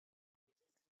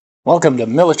Welcome to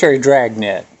Military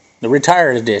Dragnet, the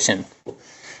retired edition.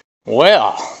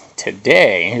 Well,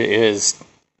 today is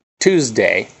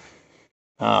Tuesday.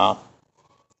 Quite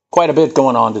a bit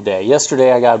going on today.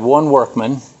 Yesterday I got one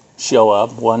workman show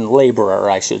up, one laborer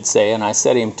I should say, and I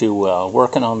set him to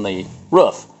working on the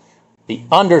roof. The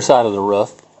underside of the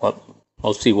roof, what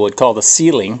most people would call the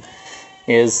ceiling,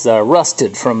 is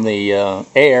rusted from the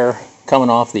air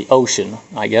coming off the ocean.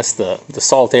 I guess the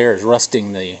salt air is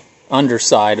rusting the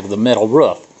underside of the metal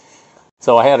roof.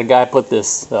 So I had a guy put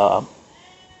this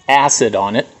acid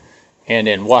on it and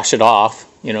then wash it off,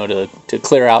 to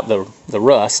clear out the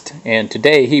rust. And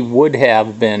today he would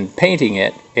have been painting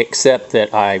it, except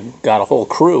that I got a whole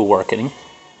crew working.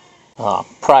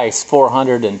 Price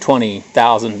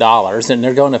 $420,000, and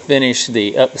they're going to finish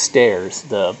the upstairs,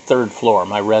 the third floor,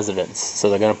 my residence. So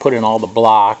they're going to put in all the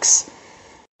blocks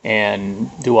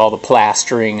and do all the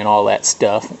plastering and all that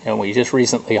stuff. And we just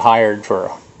recently hired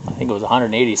for, I think it was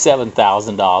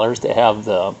 $187,000 to have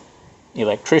the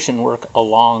electrician work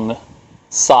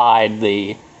alongside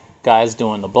the guys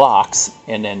doing the blocks,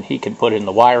 and then he can put in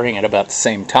the wiring at about the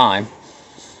same time.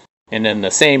 And then the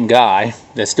same guy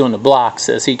that's doing the blocks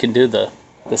says he can do the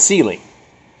ceiling,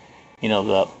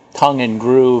 the tongue and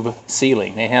groove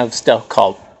ceiling. They have stuff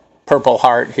called Purple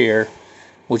Heart here,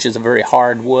 which is a very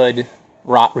hard wood,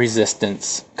 rot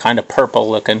resistance, kind of purple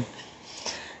looking.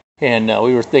 And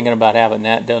we were thinking about having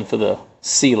that done for the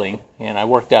ceiling, and I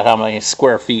worked out how many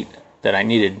square feet that I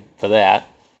needed for that.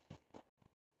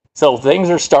 So things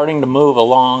are starting to move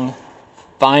along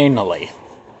finally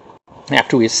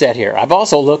after we sat here. I've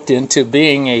also looked into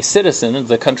being a citizen of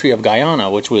the country of Guyana,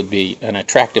 which would be an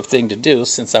attractive thing to do,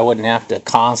 since I wouldn't have to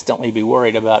constantly be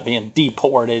worried about being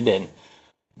deported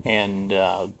and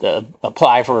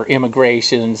apply for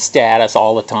immigration status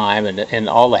all the time, and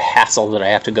all the hassle that I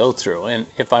have to go through. And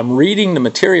if I'm reading the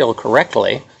material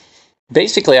correctly,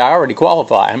 basically I already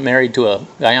qualify. I'm married to a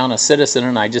Guyana citizen,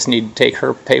 and I just need to take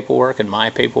her paperwork and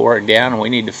my paperwork down, and we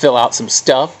need to fill out some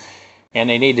stuff, and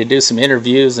they need to do some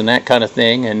interviews and that kind of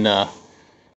thing, and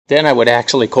then I would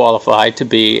actually qualify to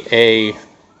be a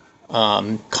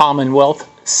Commonwealth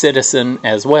citizen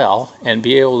as well, and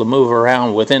be able to move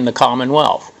around within the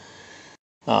Commonwealth.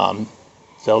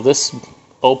 So this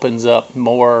opens up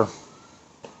more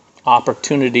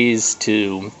opportunities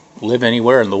to live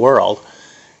anywhere in the world,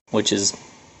 which is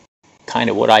kind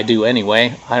of what I do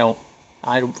anyway. I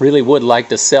really would like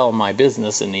to sell my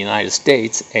business in the United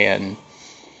States and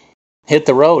hit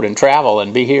the road and travel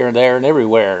and be here and there and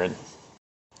everywhere and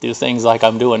do things like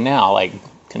I'm doing now, like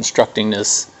constructing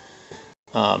this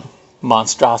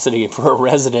monstrosity for a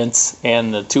residence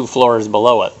and the 2 floors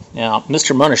below it. Now,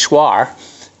 Mr. Monishwar,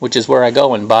 which is where I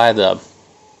go and buy the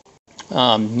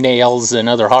nails and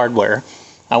other hardware,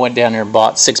 I went down there and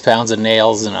bought 6 pounds of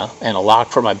nails and a lock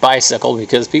for my bicycle,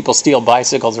 because people steal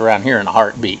bicycles around here in a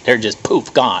heartbeat. They're just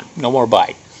poof, gone, no more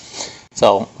bike.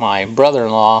 So my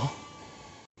brother-in-law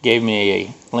gave me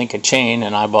a link of chain,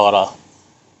 and I bought a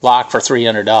lock for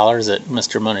 $300 at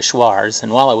Mr. Monishwar's.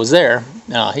 And while I was there,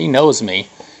 he knows me,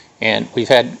 and we've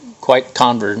had quite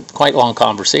long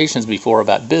conversations before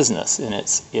about business. And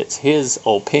it's his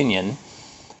opinion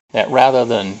that rather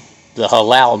than the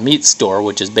halal meat store,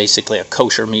 which is basically a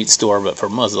kosher meat store but for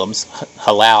Muslims,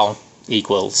 halal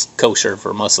equals kosher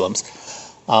for Muslims,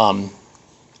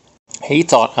 he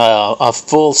thought a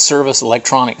full-service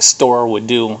electronics store would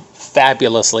do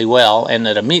fabulously well, and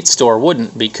that a meat store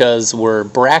wouldn't, because we're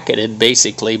bracketed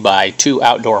basically by 2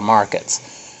 outdoor markets.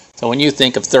 So when you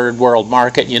think of third world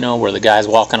market, where the guy's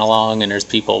walking along and there's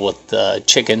people with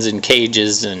chickens in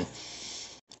cages and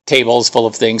tables full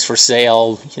of things for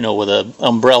sale, with an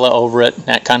umbrella over it,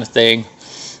 that kind of thing,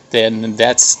 then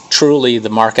that's truly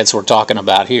the markets we're talking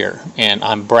about here. And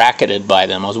I'm bracketed by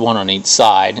them. I was one on each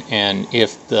side. And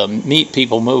if the meat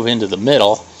people move into the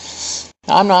middle,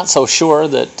 I'm not so sure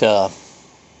that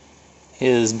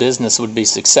his business would be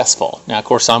successful. Now, of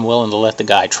course, I'm willing to let the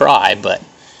guy try, but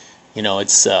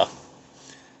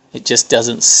it just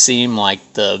doesn't seem like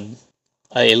a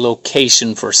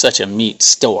location for such a meat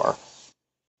store.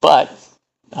 But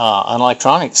an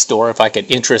electronics store, if I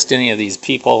could interest any of these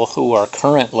people who are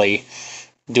currently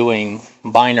doing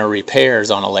minor repairs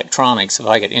on electronics, if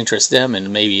I could interest them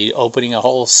in maybe opening a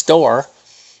whole store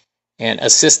and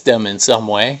assist them in some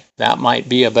way, that might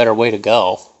be a better way to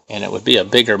go, and it would be a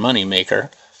bigger money maker,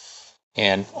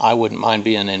 and I wouldn't mind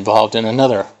being involved in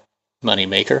another money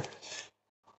maker.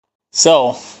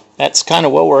 So that's kind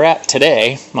of where we're at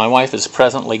today. My wife is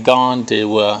presently gone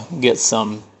to get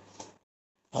some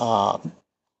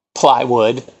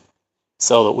plywood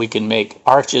so that we can make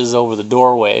arches over the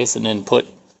doorways and then put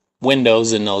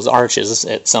windows in those arches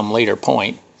at some later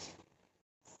point.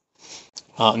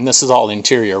 And this is all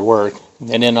interior work.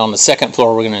 And then on the second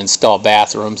floor, we're going to install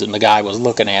bathrooms. And the guy was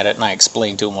looking at it, and I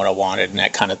explained to him what I wanted and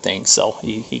that kind of thing. So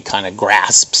he kind of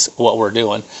grasps what we're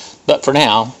doing. But for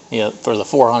now, for the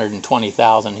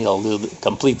 $420,000, he'll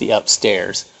complete the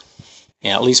upstairs.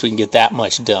 And at least we can get that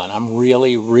much done. I'm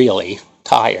really, really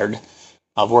tired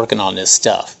of working on this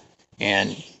stuff.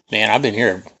 And man, I've been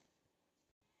here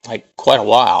like quite a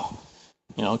while.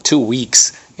 2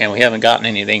 weeks, and we haven't gotten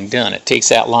anything done. It takes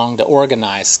that long to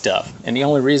organize stuff. And the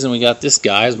only reason we got this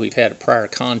guy is we've had a prior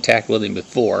contact with him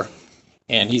before,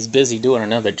 and he's busy doing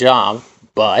another job,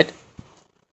 but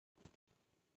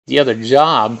the other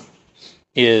job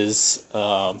is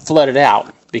flooded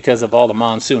out because of all the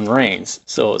monsoon rains.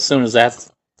 So as soon as that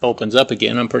opens up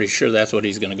again, I'm pretty sure that's what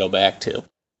he's going to go back to.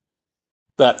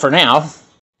 But for now,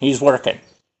 he's working.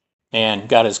 And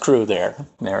got his crew there.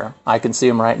 I can see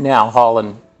him right now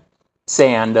hauling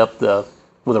sand with a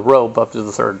rope up to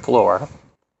the third floor.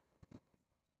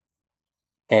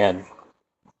 And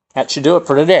that should do it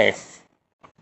for today.